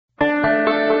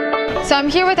I'm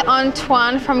here with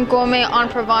Antoine from Gourmet en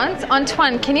Provence.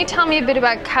 Antoine, can you tell me a bit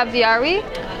about Caviar?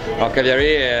 Caviar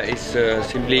is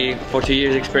simply 40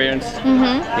 years experience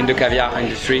in the caviar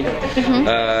industry.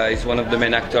 It's one of the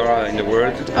main actors in the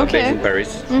world, based in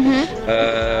Paris.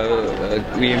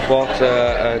 We import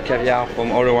caviar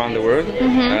from all around the world.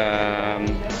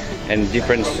 And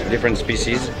different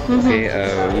species.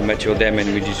 We mature them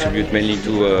and we distribute mainly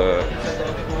to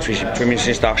 3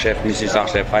 star chef, Michelin star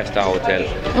chef, 5-star hotel,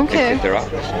 etc.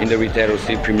 In the retail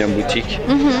also premium boutique.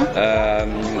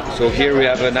 So here we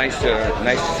have a nice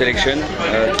selection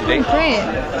today.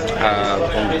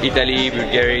 From Italy,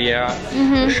 Bulgaria,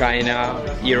 China,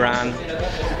 Iran,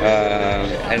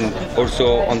 and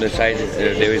also on the side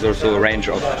there is also a range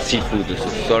of seafood,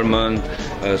 salmon,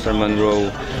 salmon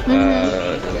roe,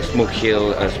 smoked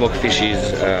hill, smoked fishes,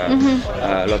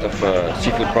 a lot of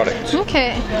seafood products.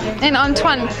 Okay. And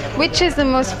Antoine, which is the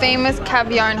most famous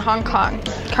caviar in Hong Kong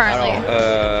currently?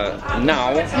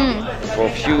 Now, for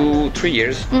 3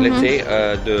 years, let's say,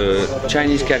 the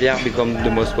Chinese caviar become the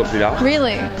most popular.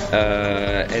 Really?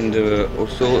 And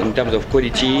also in terms of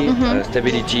quality,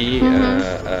 stability,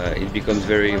 it becomes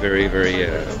very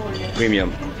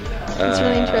premium. That's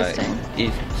really interesting.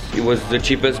 It was the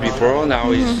cheapest before,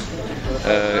 now it's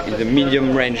in the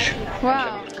medium range.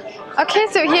 Wow. Okay,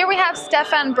 so here we have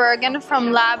Stefan Bergen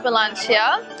from La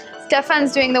Balancia.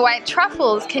 Stefan's doing the white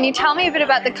truffles. Can you tell me a bit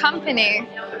about the company?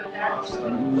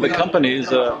 The company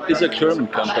is a German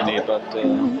company, but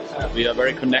we are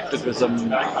very connected with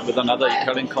another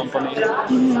Italian company,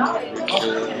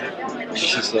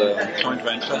 which is a joint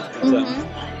venture with them.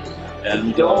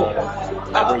 And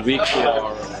every week we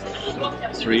are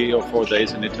 3 or 4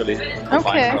 days in Italy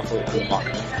buying truffle in the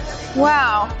market.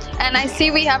 Wow, and I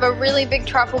see we have a really big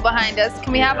truffle behind us.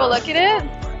 Can we have a look at it?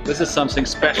 This is something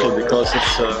special because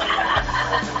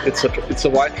it's a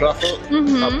white truffle,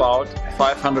 about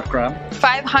 500 grams.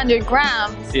 500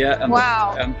 grams? Yeah, and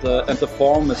wow. And the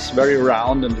form is very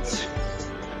round and it's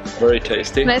very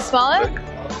tasty. Can I smell it?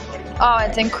 Oh,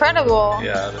 it's incredible.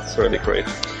 Yeah, that's really great.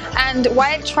 And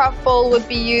white truffle would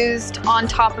be used on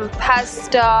top of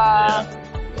pasta.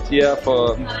 Yeah,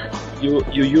 for you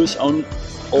use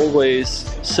always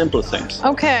simple things.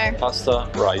 Okay. Pasta,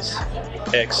 rice,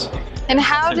 eggs. And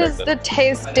how does the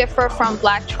taste differ from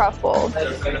black truffle?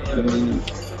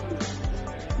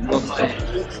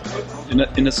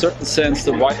 In a certain sense,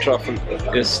 the white truffle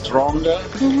is stronger,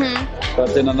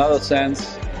 but in another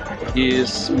sense,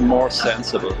 is more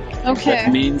sensible. Okay.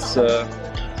 That means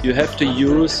you have to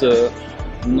use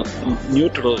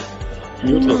neutral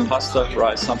pasta,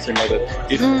 rice, something like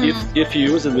that. If you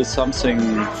use it with something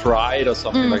fried or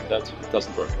something like that, it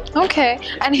doesn't work. Okay.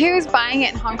 And who's buying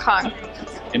it in Hong Kong?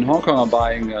 In Hong Kong, I'm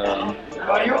buying.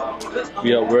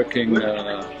 We are working.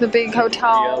 The big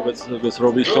hotel. Yeah, with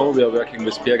Robichaud, we are working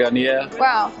with Pierre Garnier.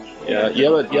 Wow. Yeah,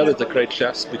 with the great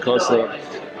chefs, because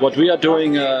what we are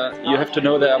doing, you have to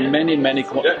know there are many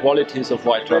qualities of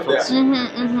white truffles,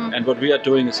 and what we are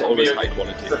doing is always high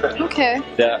quality. Okay.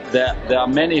 There are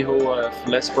many who have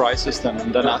less prices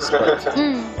than us,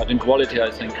 but in quality,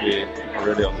 I think we are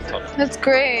really on the top. That's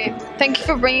great. Thank you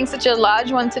for bringing such a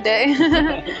large one today.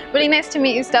 Really nice to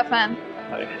meet you, Stefan.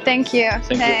 Hi. Thank you.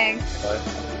 Thanks. Bye.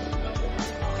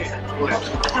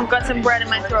 I've got some bread in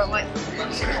my throat.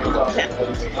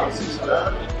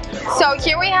 So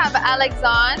here we have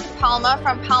Alexandre Palma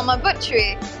from Palma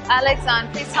Butchery. Alexandre,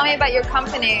 please tell me about your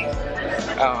company.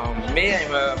 Me,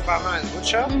 I'm a farmer and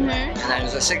butcher, and I'm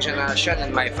the 6th generation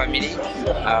in my family.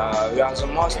 We are the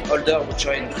most older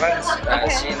butcher in France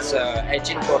since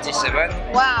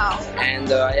 1847. Wow.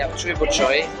 And I have 3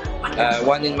 butcheries.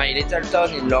 One in my little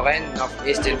town in Lorraine,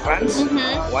 northeast in France,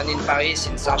 one in Paris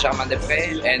in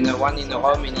Saint-Germain-des-Prés, and one in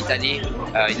Rome in Italy,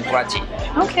 in Poitiers.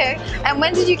 Okay, and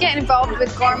when did you get involved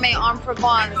with Gourmet en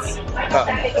Provence?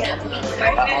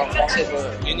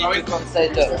 You need to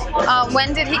translate.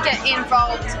 When did he get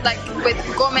involved, like, with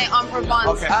Gourmet en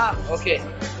Provence? Okay.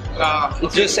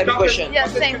 It's the same question. Yeah,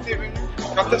 same.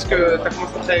 Quand est-ce que tu as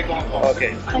commencé à travailler avec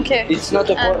Gourmet? Okay. It's not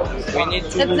a problem. We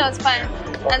need to. No, it's fine.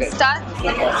 And start.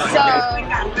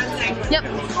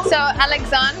 So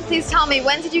Alexandre, please tell me,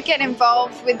 when did you get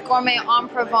involved with Gourmet en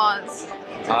Provence?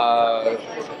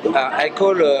 I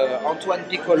call Antoine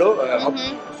Piccolo.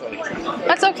 Sorry.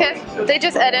 That's okay. They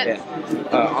just edit.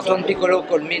 Antoine Piccolo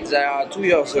called me 2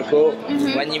 years ago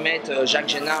when he met Jacques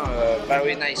Génin, a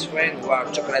very nice friend who are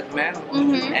chocolate man.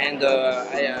 And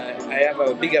I have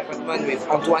a big appointment with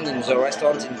Antoine in the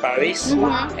restaurant in Paris.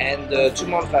 And 2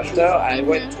 months after, I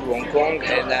went to Hong Kong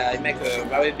and I make a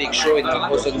very big show in the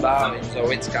Ocean Bar in the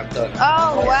Ritz-Carlton.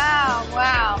 Oh, wow,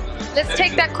 wow. Let's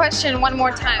take that question one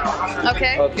more time,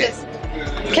 okay? Okay. Just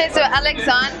Okay, so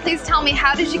Alexandre, please tell me,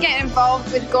 how did you get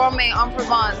involved with Gourmet en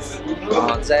Provence?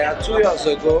 There 2 years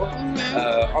ago,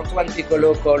 Antoine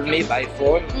Piccolo called me by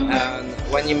phone, and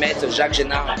when he met Jacques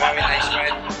Génard, a very nice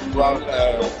friend, who was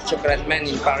chocolate man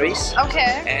in Paris.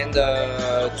 Okay. And 2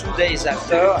 days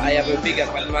after, I have a big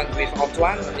appointment with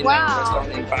Antoine in a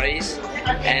restaurant in Paris.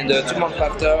 And 2 months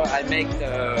after, I make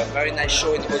a very nice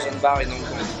show in Ozone Bar in Hong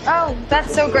Kong. Oh,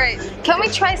 that's so great. Can we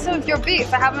try some of your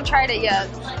beef? I haven't tried it yet.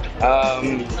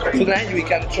 Tonight we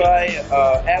can try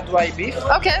air dry beef.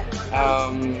 Okay.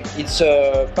 It's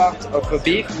a part of a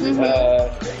beef.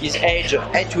 It's aged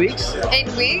 8 weeks.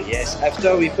 8 weeks? Yes.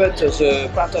 After we put the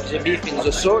part of the beef in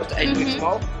the salt, 8 weeks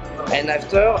more. And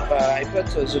after I put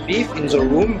the beef in the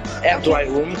room, air dry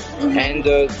room, and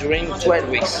during 12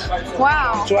 weeks.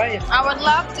 Wow. Try it. I would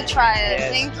love to try it.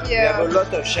 Yes. Thank you. We have a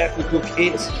lot of chefs who cook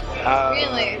it.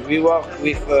 Really? We work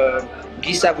with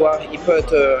Guy Savoy. He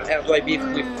put air dry beef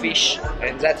with fish,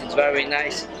 and that is very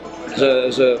nice.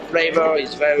 The flavor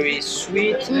is very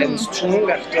sweet and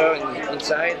strong after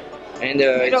inside, and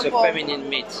it's a feminine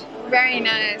meat. Very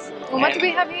nice. And what do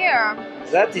we have here?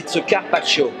 That it's a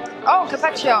carpaccio. Oh,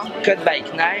 carpaccio. Cut by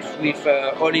knife with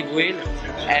olive oil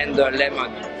and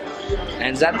lemon.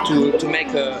 And that to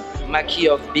make a maki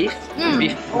of beef,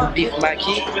 beef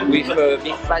maki with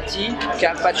beef patty,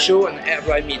 carpaccio and air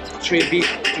dry meat. 3 beef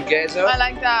together. I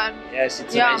like that. Yes,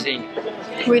 it's amazing.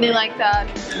 Really like that.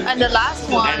 And the last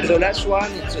one? And the last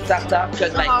one, it's a tartare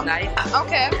cut by knife.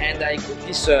 Okay. And I cook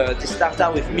this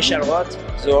tartare with Michel Roth,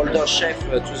 the older chef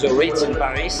to the Ritz in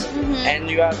Paris. And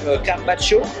you have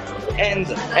carpaccio and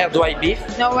air dry beef.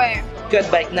 No way. Cut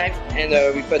by knife and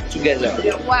we put together.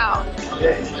 Wow.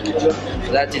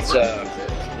 That is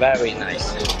very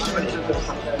nice.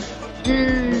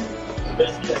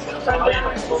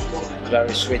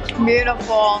 Very sweet.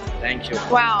 Beautiful. Thank you.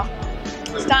 Wow.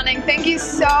 Stunning. Thank you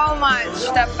so much,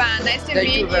 Stefan. Nice to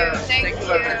meet you. Thank you.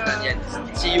 Very much, Daniel.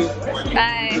 See you.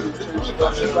 Bye.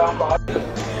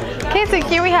 Okay, so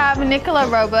here we have Nicolas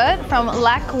Robert from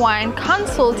Lac Wine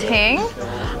Consulting.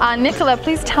 Nicolas,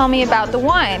 please tell me about the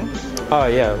wine. Oh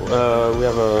yeah, we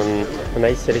have a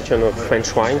nice selection of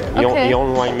French wine,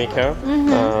 young winemaker.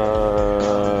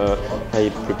 I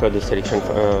prepared the selection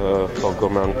for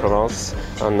Gourmet en Provence,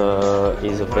 and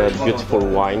it's a very beautiful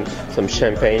wine, some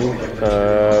champagne.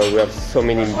 We have so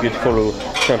many beautiful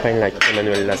champagne like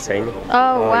Emmanuel Lassaigne. Oh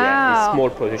wow! Yeah, it's small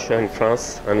production in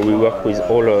France, and we work with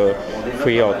all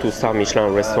 3 or 2-star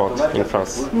Michelin restaurants in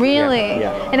France. Really?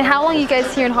 Yeah. And how long are you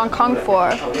guys here in Hong Kong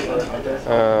for?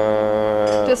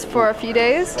 Just for a few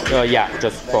days? Yeah,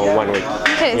 just for 1 week.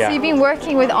 Okay, so you've been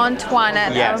working with Antoine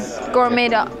at Gourmet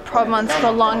Provence for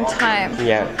a long time.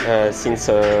 Yeah, since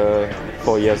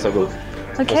 4 years ago.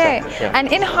 Okay,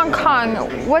 and in Hong Kong,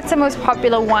 what's the most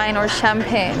popular wine or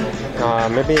champagne?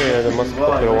 Maybe the most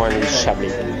popular one is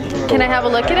Chablis. Can I have a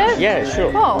look at it? Yeah,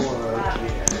 sure. Oh.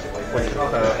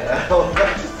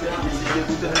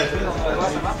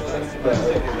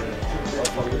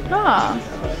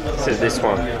 This is this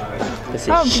one. This is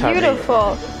Chablis.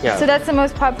 Beautiful. Yeah. So that's the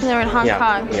most popular in Hong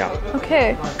Kong? Yeah.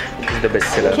 Okay. It's the best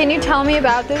seller. Can you tell me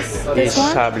about this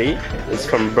one? Chablis. It's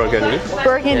from Burgundy.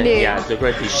 Burgundy. Yeah, the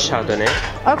grape is Chardonnay.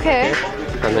 Okay.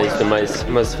 And it's the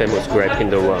most famous grape in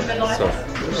the world. So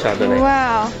Chardonnay.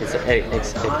 Wow.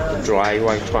 It's a dry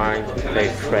white wine, very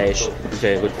fresh,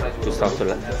 very good to start a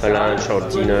lunch or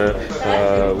dinner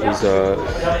with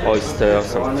oysters,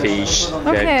 some fish,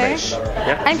 very fresh.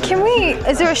 Yeah. And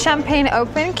is there a champagne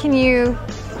open? Can you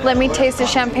let me taste the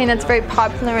champagne that's very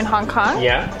popular in Hong Kong?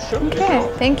 Yeah, sure. Okay,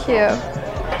 thank you.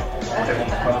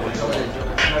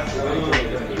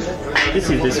 This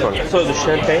is this one. So the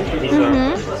champagne is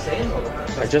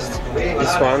this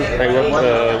one. I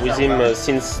work with him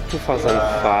since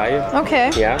 2005. Okay.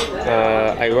 Yeah.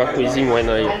 I worked with him when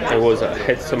I was a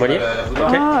head sommelier.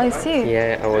 Okay. Oh, I see.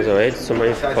 Yeah, I was a head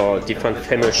sommelier for different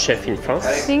famous chefs in France.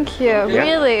 Thank you. Yeah.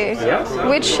 Really? Yeah.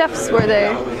 Which chefs were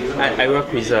they? I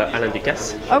worked with Alain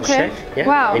Ducasse, okay. chef, yeah,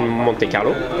 wow. in Monte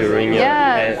Carlo during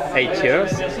 8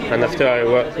 years, and after I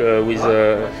worked with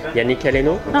Yannick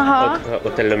Aleno at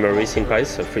Hotel Le Meurice in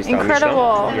Paris, a 3-star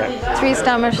Incredible. Michelin. Yeah.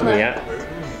 3-star Michelin. Yeah.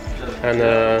 And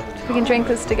we can drink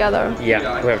this together.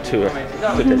 Yeah, we have to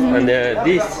test. And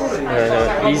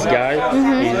this guy,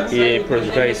 he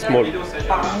produces very small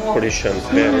productions,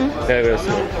 very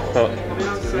small.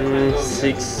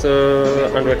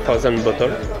 600,000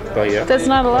 bottles per year. That's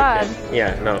not a lot.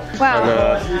 Yeah, no. Wow.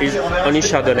 And it's only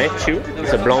Chardonnay too.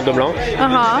 It's a Blanc de Blanc,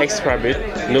 extra brut,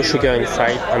 no sugar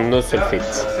inside, and no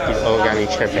sulfates. It's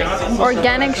organic champagne.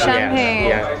 Organic champagne.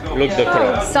 Yeah. Look the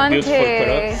color. Santé. Beautiful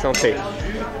color. Santé.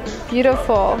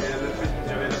 Beautiful.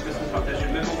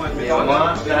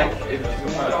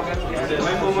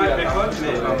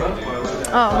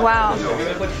 Oh wow.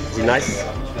 Is it nice?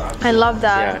 I love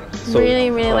that. Yeah. So, really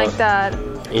like that.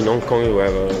 In Hong Kong, you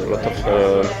have a lot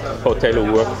of hotels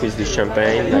who work with the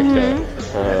champagne, like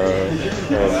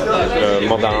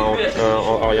Mandarin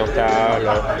Oriental,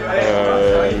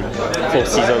 Four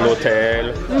Seasons Hotel,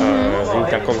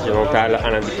 Intercontinental,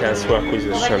 Alain Ducasse work with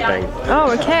the champagne.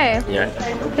 Oh, okay. Yeah.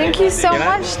 Thank you so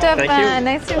much, Stefan. Thank you.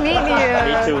 Nice to meet you.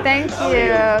 Me too. Thank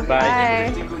you.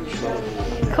 Bye.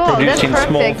 Cool, Produced in that's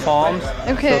small perfect. farms,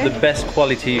 Okay. so the best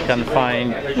quality you can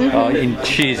find in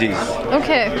cheeses.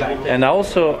 Okay. And I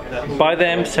also buy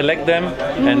them, select them,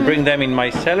 and bring them in my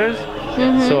cellars.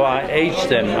 So I age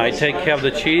them. I take care of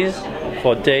the cheese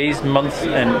for days, months,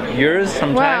 and years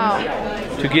sometimes. Wow.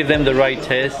 To give them the right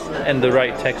taste and the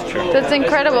right texture. That's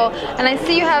incredible. And I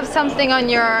see you have something on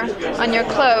your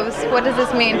clothes. What does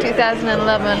this mean,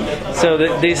 2011? So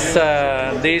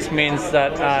this means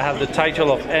that I have the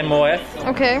title of MOF.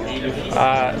 Okay.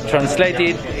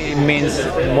 Translated, it means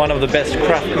one of the best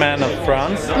craftsmen of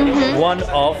France. One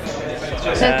of.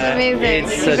 That's amazing.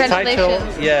 It's a title.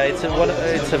 Congratulations. Yeah,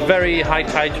 it's a very high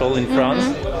title in France,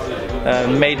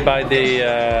 made by the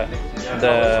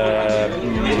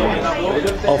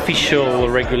official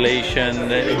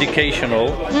regulation, educational,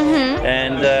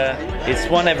 and it's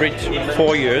one every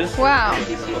 4 years. Wow.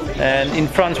 And in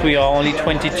France, we are only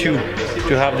 22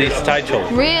 to have this title.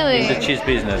 Really? In the cheese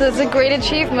business. That's a great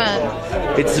achievement.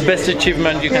 It's the best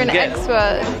achievement you You're can an get.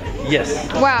 expert.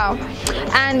 Yes. Wow.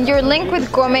 And your link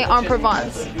with Gourmet en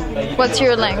Provence. What's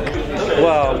your link?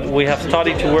 Well, we have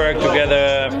started to work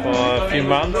together for a few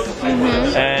months,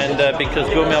 and because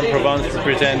Gourmet en Provence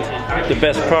represents the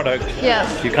best product Yes.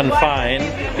 you can find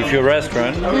if you're a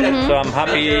restaurant. So I'm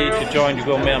happy to join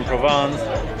Gourmet en Provence,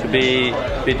 to be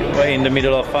in the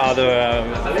middle of other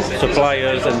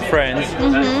suppliers and friends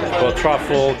for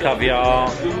Truffle, Caviar,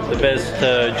 the best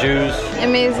juice.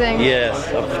 Amazing. Yes,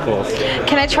 of course.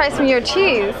 Can I try some of your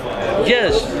cheese?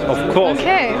 Yes, of course.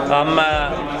 Okay. I'm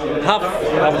half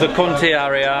of the Conte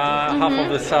area, half of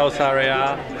the South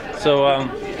area. So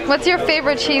What's your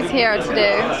favorite cheese here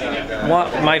today?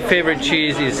 my favorite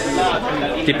cheese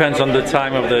depends on the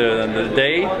time of the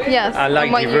day. Yes. I like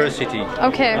and what diversity.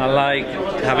 Okay. I like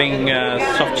having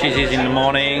soft cheeses in the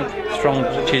morning, strong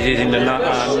cheeses in the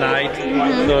night.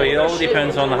 So it all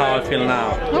depends on how I feel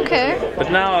now. Okay.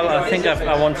 But now I think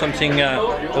I want something a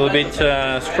little bit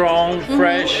strong,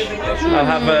 fresh. I'll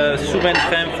have a Souben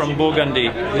crème from Burgundy.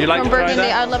 Would you like From to try Burgundy,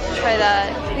 that? I'd love to try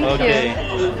that. Thank Okay.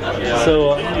 you.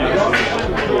 So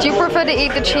Do you prefer to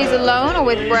eat the cheese alone or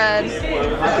with bread?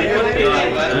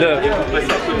 look,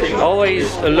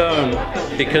 always alone,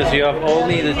 because you have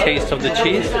only the taste of the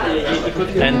cheese,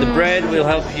 and the bread will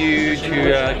help you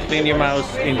to clean your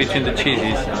mouth in between the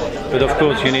cheeses. But of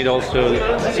course, you need also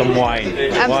some wine. Wine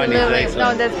is Absolutely. excellent.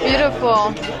 No, that's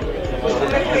beautiful.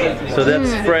 So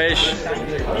that's fresh.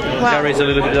 Wow. There is a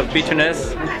little bit of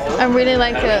bitterness. I really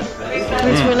like it.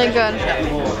 It's really good.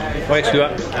 Wakes you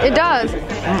up. It does.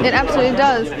 It absolutely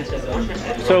does.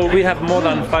 So we have more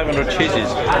than 500 cheeses.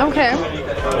 Okay.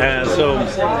 So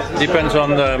depends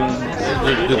on the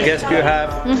guest you have.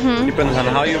 Depends on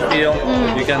how you feel.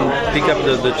 You can pick up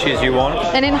the cheese you want.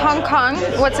 And in Hong Kong,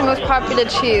 what's the most popular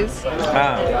cheese?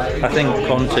 I think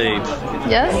Conte.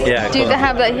 Yes? Yeah, Do you Conte.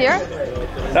 have that here?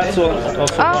 That's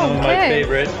also Oh, one of my okay.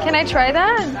 favorite. Can I try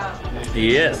that?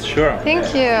 Yes, sure.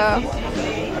 Thank you.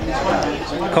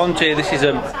 Conte, this is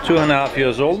 2.5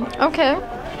 years old. Okay.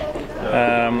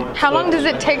 How long does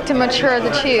it take to mature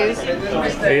the cheese?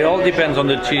 It all depends on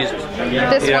the cheese.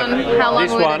 This Yeah. one, how long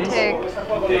This would one, it take?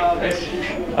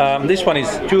 This one is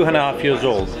 2.5 years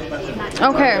old.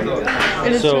 Okay.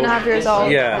 It is So, 2.5 years old.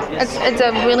 yeah. It's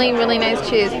a really, really nice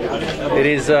cheese. It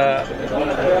is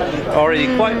already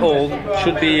quite old.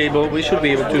 We should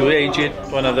be able to age it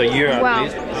for another year at Wow.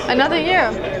 least. Another year.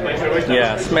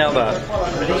 Yeah, smell that.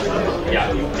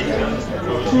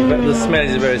 But the smell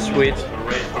is very sweet.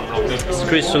 It's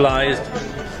crystallized.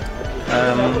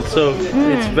 So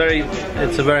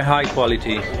it's a very high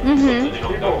quality.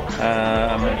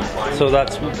 So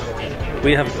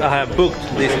I have booked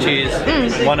this cheese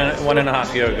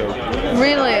 1.5 years ago.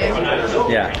 Really?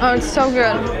 Yeah. Oh, it's so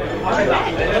good.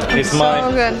 It's So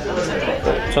my good.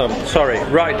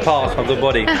 right part of the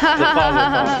body. The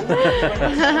part.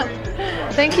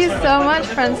 Thank you so much,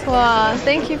 Francois.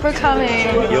 Thank you for coming.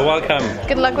 You're welcome.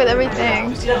 Good luck with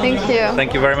everything. Thank you.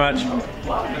 Thank you very much.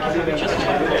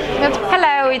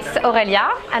 Hello, it's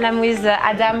Aurelia, and I'm with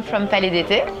Adam from Palais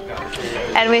d'Été.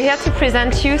 And we're here to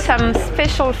present you some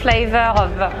special flavor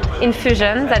of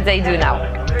infusion that they do now.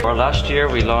 Well, last year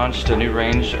we launched a new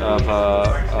range of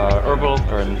herbal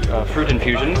or fruit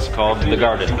infusions called the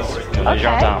Gardens, Les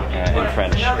Jardins in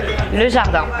French. Le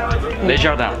Jardin. Les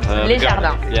Jardins. Les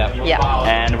Jardins. Yeah.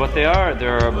 And what they are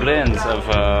blends of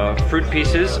fruit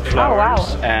pieces,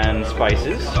 flowers, and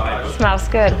spices. Smells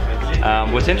good.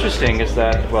 What's interesting is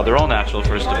that, well, they're all natural,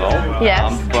 first of all.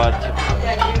 Yes. But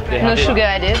they have no sugar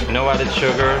added. No added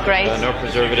sugar. Great. No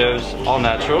preservatives. All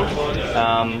natural.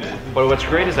 But what's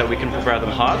great is that we can prepare them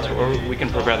hot or we can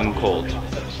prepare them cold.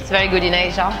 It's very good in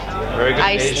Asia. Very good in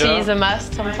Asia. Iced tea is a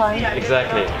must sometimes.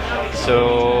 Exactly.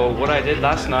 So what I did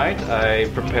last night, I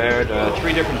prepared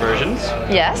 3 different versions.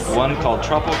 Yes. One called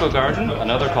Tropical Garden,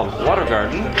 another called Water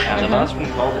Garden, and the last one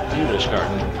called English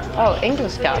Garden. Oh,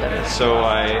 English Garden. So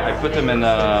I put them in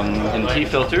tea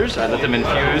filters. I let them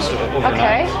infuse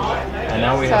overnight. Okay. And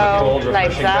now we have a cold,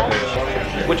 refreshing like that.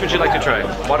 beverage. Which would you like to try?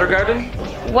 Water Garden?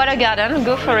 Water Garden,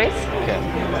 go for it. Okay.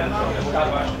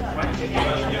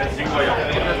 There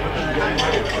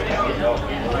you are.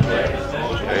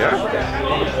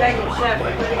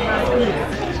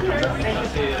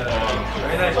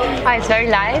 Ah, it's very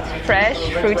light, fresh,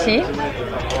 fruity.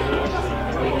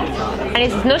 And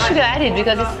it's no sugar added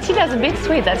because it still has a bit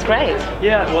sweet, that's great.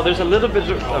 Yeah, well there's a little bit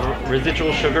of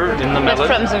residual sugar in the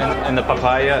melon, and the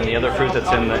papaya and the other fruit that's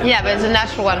in the... Yeah, but it's a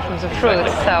natural one from the fruit,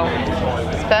 so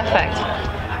it's perfect.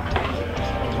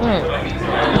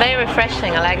 Very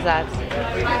refreshing, I like that.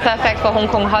 Perfect for Hong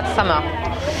Kong hot summer.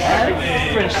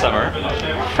 French summer.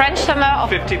 French summer?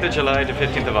 15th of July to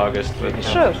 15th of August. But,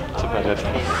 True. That's about it.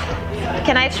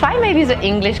 Can I try maybe the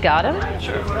English Garden?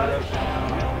 Sure.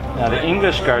 Now the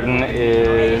English Garden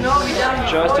is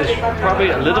probably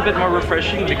a little bit more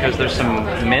refreshing because there's some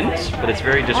mint, but it's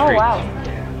very discreet. Oh wow.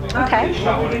 Okay.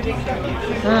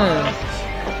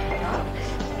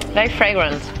 Very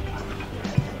fragrant.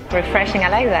 Refreshing, I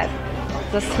like that.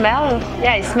 The smell,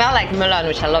 yeah, it smells like melon,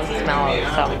 which I love the smell of,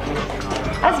 so.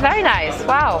 That's very nice,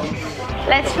 wow.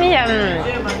 Let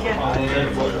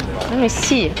me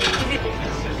see.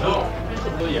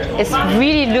 It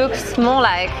really looks more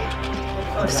like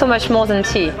so much more than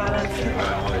tea.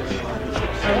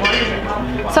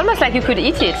 It's almost like you could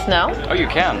eat it, no? Oh, you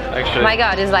can, actually. My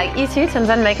God, it's like eat it and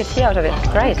then make a tea out of it.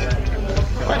 Great.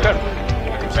 Quite good.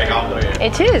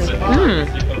 It is.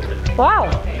 Wow.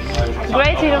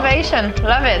 Great innovation.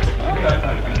 Love it.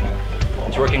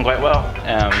 It's working quite well.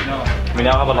 We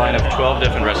now have a line of 12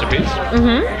 different recipes.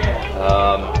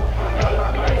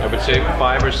 I would say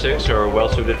 5 or 6 are well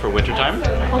suited for wintertime.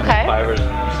 Okay. 5 or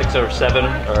 6 or 7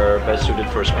 are best suited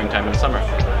for springtime and summer.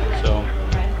 So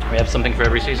we have something for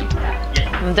every season.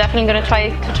 I'm definitely going to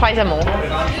try them all.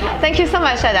 Thank you so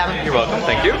much, Adam. You're welcome.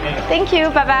 Thank you. Thank you.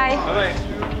 Bye-bye.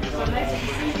 Bye-bye.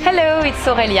 Hello, it's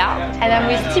Aurélia, and I'm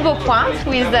with Thibaut Pointe,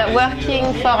 who is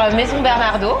working for Maison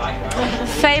Bernardaud,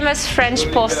 famous French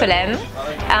porcelain,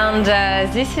 and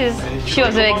this is a few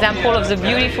of the examples of the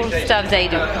beautiful stuff they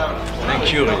do.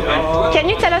 Thank you, Aurélia. Can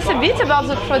you tell us a bit about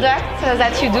the product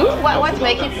that you do? What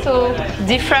makes it so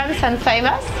different and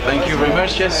famous? Thank you very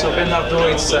much. Yes, so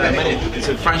Bernardaud, it's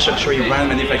a French luxury brand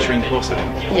manufacturing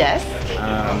porcelain. Yes.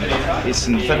 It's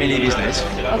a family business,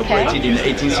 operated in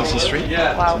 1863.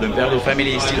 Wow. So the Bernardaud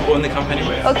family still own the company.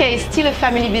 Okay, it's still a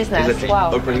family business. Exactly.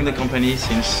 Wow. Operating the company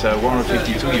since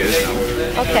 152 years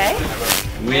now. Okay.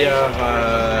 We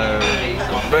are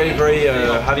very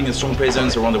having a strong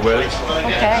presence around the world.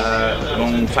 Okay.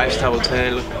 Among 5-star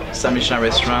hotel, Michelin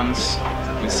restaurants,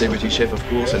 with celebrity chef of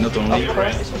course, and not only. Of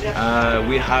course.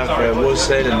 We have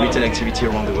wholesale and retail activity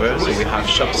around the world. So we have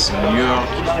shops in New York,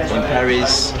 in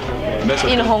Paris.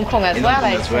 In Hong Kong as well,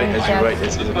 I think.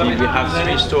 We have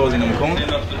 3 stores in Hong Kong.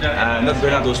 Not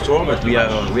Bernardaud store, but we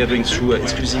are doing through an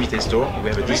exclusivity store. We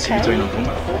have a distributor in Hong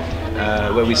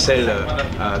Kong where we sell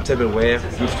tableware,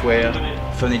 giftware,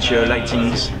 furniture,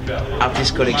 lightings,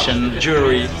 artist collection,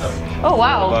 jewelry. Oh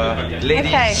wow!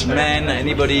 Ladies, men,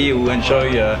 anybody who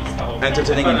enjoy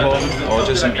entertaining in home or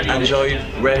just enjoy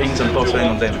wearing some porcelain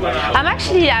on them.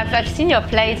 I've seen your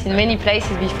plate in many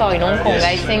places before in Hong Kong. Yes.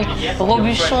 I think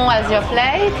Robuchon has your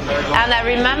plate, and I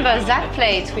remember that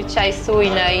plate which I saw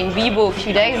in Weibo a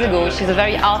few days ago, which is a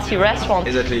very arty restaurant.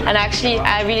 Exactly. And actually,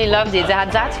 I really loved it. They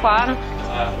had that one.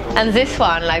 And this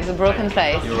one, like the broken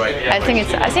plate. You're right. I think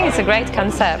it's a great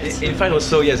concept. In fact,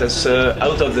 also yes, as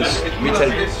out of this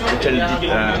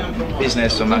retail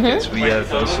business or market, we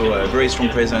have also a very strong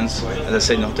presence, as I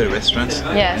said, in hotel restaurants.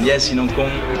 Yes. And yes, in Hong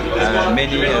Kong,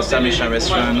 many Michelin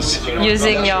restaurants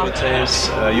Using your hotels,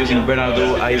 using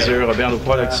Bernardaud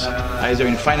products, either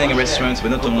in fine dining restaurants,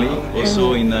 but not only,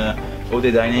 also in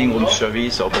all-day dining, room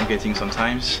service, or banqueting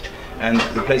sometimes. And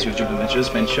the place you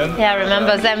just mentioned. Yeah, I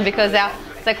remember them because they are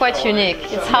They're quite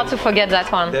unique. It's hard to forget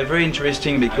that one. They're very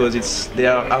interesting because they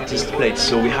are artist plates.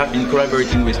 So we have been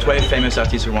collaborating with 12 famous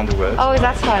artists around the world. Oh,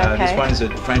 that's right. Okay. This one is a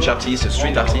French artist, a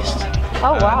street artist.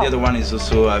 Oh wow. The other one is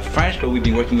also French, but we've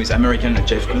been working with American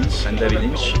Jeff Koons and David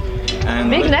Lynch.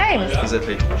 And big names.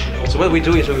 Exactly. So what we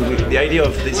do is the idea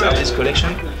of this artist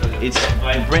collection is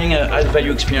to bring an added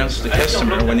value experience to the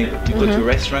customer. When you go to a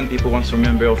restaurant, people want to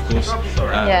remember, of course,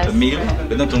 the meal,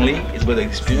 but not only, it's about the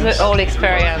experience. The whole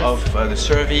experience. Of the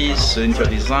service, the interior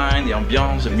design, the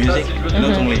ambiance, the music,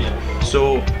 not only.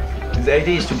 So the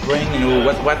idea is to bring,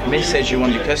 what message you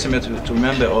want your customer to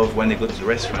remember of when they go to the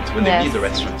restaurant, when they leave the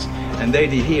restaurant. And the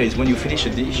idea here is when you finish a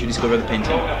dish, you discover the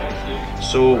painting.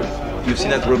 So you've seen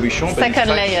that robuchon, but second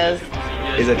layers.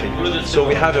 Exactly. So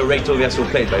we have a recto verso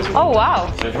plate, by the way. Oh wow.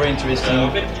 So very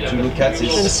interesting to look at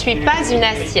this. Je ne suis pas une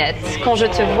assiette. Quand je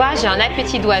te vois, j'ai un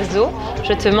appétit d'oiseau.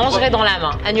 Je te mangerai dans la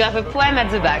main. And you have a poem at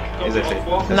the back. Exactly.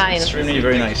 Mine. It's extremely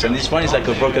very nice. And this one is like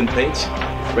a broken plate.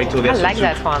 Recto verso. I like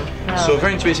that one. Yeah. So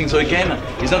very interesting. So again,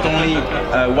 it's not only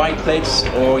white plates,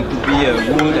 or it could be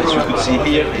wood, as you could see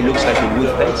here. It looks like a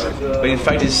wood plate, but in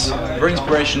fact it's very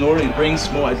inspirational. It brings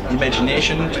more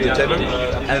imagination to the table,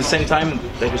 and at the same time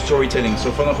like a storytelling.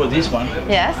 So for example, this one,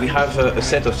 we have a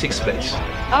set of 6 plates,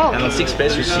 and on 6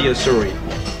 plates you see a story.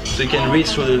 So you can read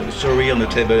through the story on the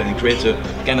table and create a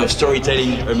kind of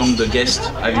storytelling among the guests.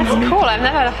 That's cool, I've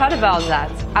never heard about that.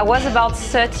 I was about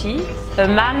 30, a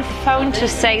man phoned to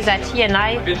say that he and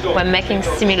I were making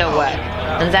similar work,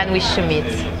 and then we should meet.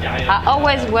 I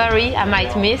always worry I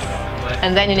might miss,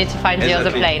 and then you need to find the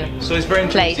other plane. So it's very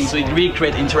interesting, so it really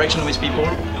creates interaction with people.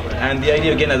 And the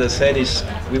idea, again, as I said, is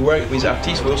we work with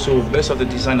artists. We also, most of the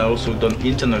design are also done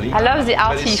internally. I love the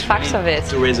arty facts of it.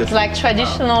 It's like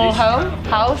traditional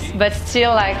house, but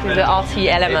still like the arty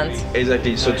element.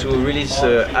 Exactly. So to really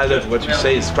add up what you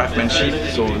say is craftsmanship.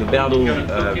 So the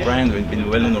Berdot brand has been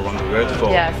well known around the world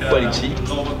for quality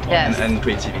and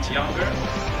creativity.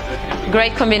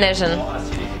 Great combination.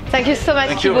 Thank you so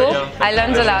much, Thibaut. I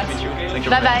learned a lot.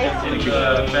 Bye bye.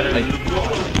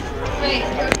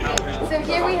 Thank you. So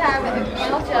here we have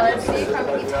Emile Jealousy from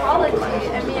Etology.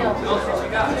 Emile,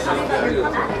 tell me about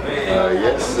your company.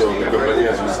 Yes, so the company,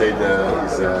 as you said,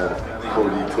 is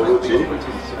called Etology.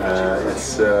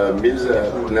 It's a meal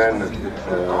plan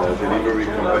delivery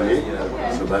company.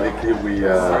 So basically we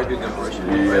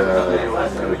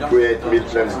create meal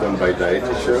plans done by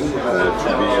dietitian to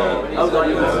be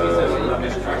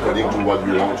according to what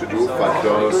we want to do, fat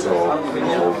loss or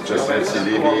just healthy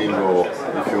living, or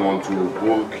if you want to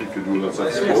bulk, if you do lots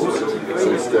of sports.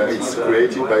 So it's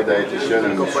created by dietitian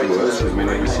and show us with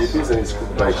many recipes, and it's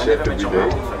cooked by chef every day.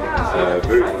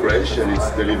 Very fresh, and it's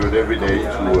delivered every day to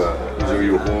either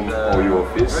your home or your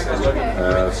office.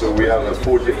 So we have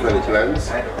 4 different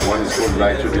plans. One is called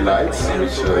Light to Delights,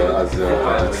 which has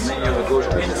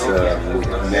its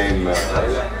name.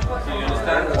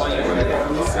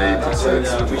 It's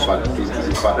to do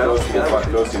fat loss, more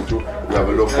fat loss into. We have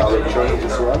a low carb option in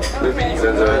this one.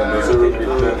 Then another bit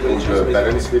called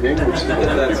balanced living, which is for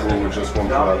people who just want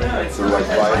to have the right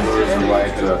fibers, the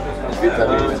right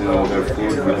vitamins in all their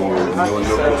food. We don't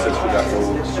no processed food at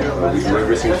all. We do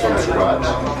everything from scratch.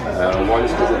 One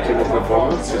is called Optimal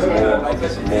Performance.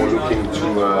 It's more looking to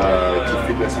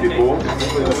fitness people.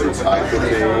 So it's high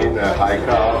protein, high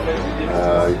carb.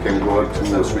 You can go up to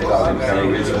 3,000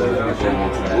 calories for people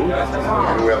want to do.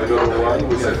 And we have another one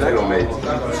which is tailor-made.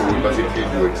 So we basically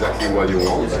do exactly what you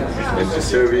want. And the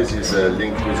service is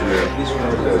linked with the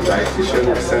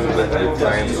dietitian. We send the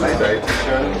clients to the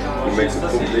dietitian who makes a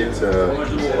complete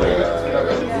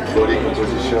body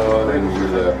composition, and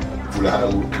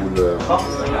the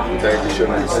dietitian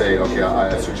will say, okay,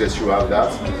 I suggest you have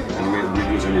that, and we do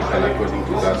the meal plan according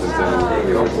to that, and then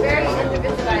we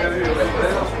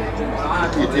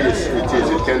It is.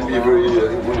 It can be very.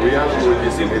 We have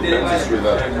already seen it. This will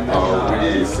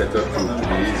really set up to be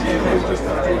easy. We just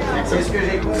have to click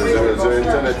the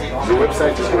internet. The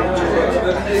website is going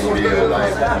to be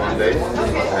live Monday,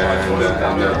 and you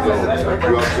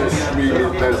have those 3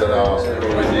 meal plans that are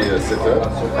already set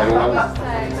up, and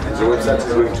the website is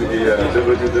going to be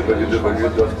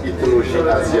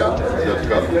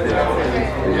www.etologyasia.com.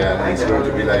 Yeah, it's going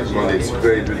to be live Monday. It's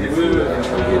very beautiful.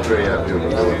 We're very happy on the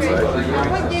website.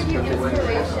 What gave you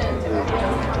inspiration to work on it?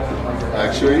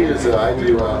 Actually,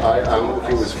 I'm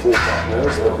working with 4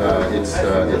 partners, but it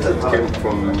came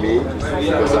from me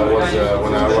because I was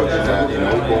when I worked in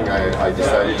Hong Kong, I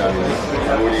decided I'm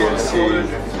really healthy.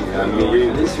 I'm really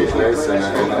into fitness, and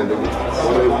one of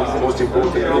the most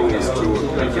important things is to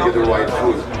get the right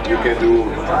food. You can do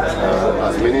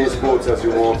as many sports as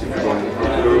you want if you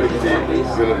correctly,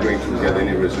 you're not going to get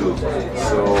any results.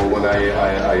 So when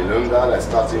I learned that, I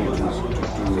started to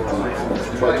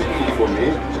try to cook for me,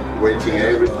 waiting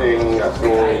everything at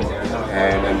home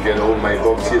and get all my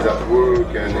boxes at work,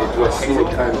 and it was so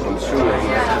time consuming.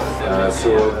 So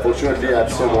fortunately I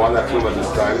had someone at home at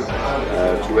this time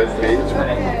to help me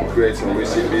to create some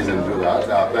recipes and do that.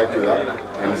 I applied to that,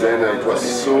 and then it was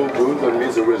so good on me,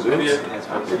 the results.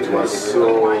 It was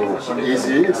so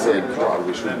easy. I said, wow,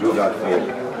 we should do that for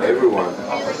everyone.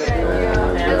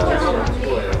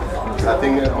 And I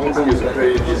think Hong Kong is a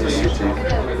very busy city.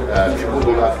 People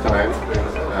don't have time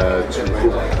to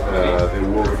cook. They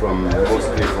work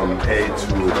mostly from 8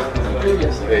 to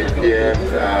 8 p.m.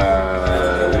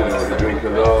 They drink a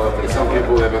lot. And some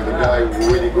people, even the guy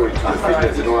who really go into the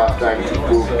fitness, they don't have time to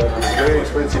cook. It's very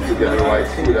expensive to get the right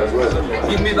food as well.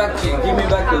 Give me back,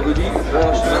 Rudy. And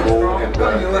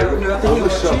all the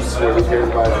shops where you can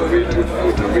buy the real good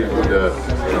food, the real good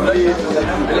meat,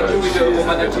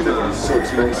 it's so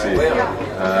expensive.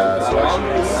 So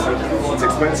actually it's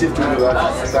expensive to do that,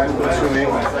 it's time consuming,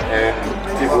 and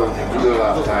people do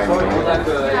not have time. So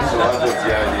that was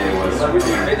the idea, was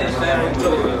really,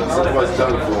 it was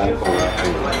done for Hong Kong, I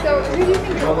think. So who do you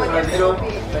think your audience will be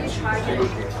in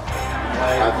China? I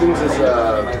think there's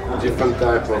a different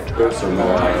type of person.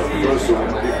 First,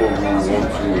 people who want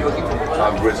to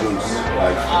have results,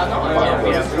 like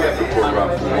partners, like a program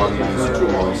for 1 month, 2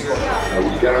 months,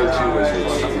 we guarantee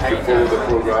results. If you follow the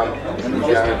program, we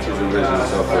guarantee the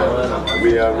results of it. We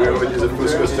already the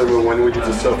first customer when we did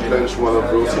the soft lunch, one of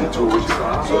those in 2 weeks,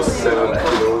 so 7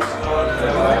 kilos,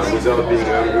 without being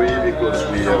hungry, because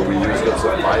we use lots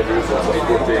of fibers, lots of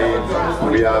protein.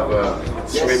 We have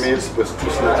 3 meals plus 2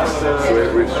 snacks, so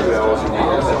every 3 hours you can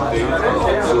get something.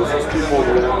 So those people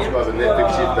who want to have an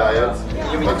effective diet,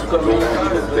 but don't want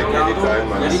to take any time,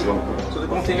 and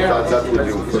that will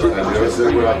do first. And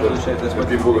then we have the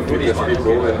people, the fitness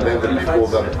people, and then the people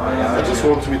that just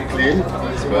want to eat clean,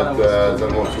 but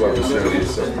don't want to have the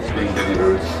service of being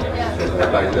delivered.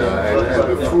 And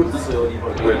the food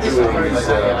we're doing is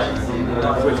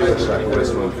pretty much like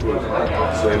restaurant food.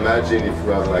 So imagine if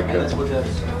you have like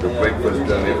the breakfast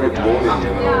done every morning,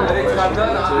 you know,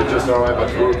 you just arrive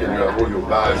at work and you have all your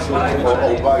bags.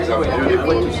 All bags are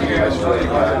beautiful.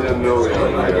 I don't know if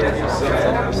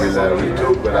we'll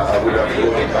talk, but I would have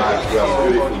all the bags. We have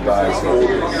beautiful bags.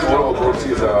 All our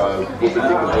boxes are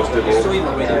completely compostable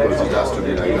because it has to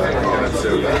be like that. You cannot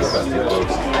serve like a plastic box.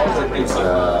 It's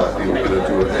we're going to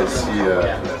do a healthy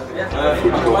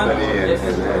food company and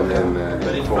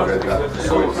forget that.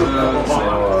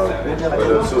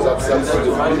 So that's for the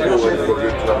people when you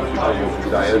forget to have people who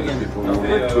diet, people who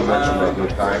need too much about no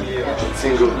time,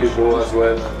 single people as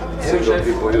well. Single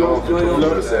people, you don't want to cook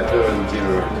for a center and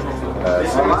dinner.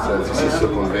 So this is so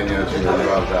convenient, you know, you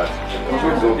have that. You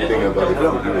don't think about it for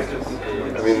good.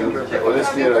 I mean,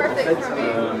 honestly,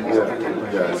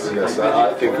 yes,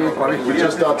 I think we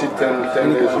just started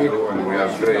 10 days ago and we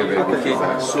have very good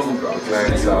feedback. The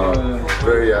clients are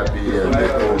very happy and they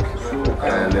talk,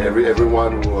 and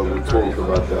everyone will talk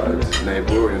about his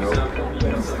neighbor, you know.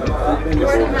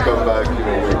 People come back, you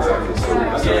know, exactly.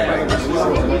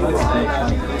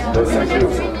 So thank you.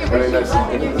 Very nice.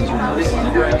 Hopefully to do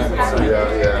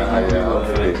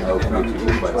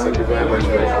that. Thank you very much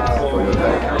for your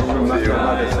time.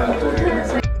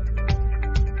 See you.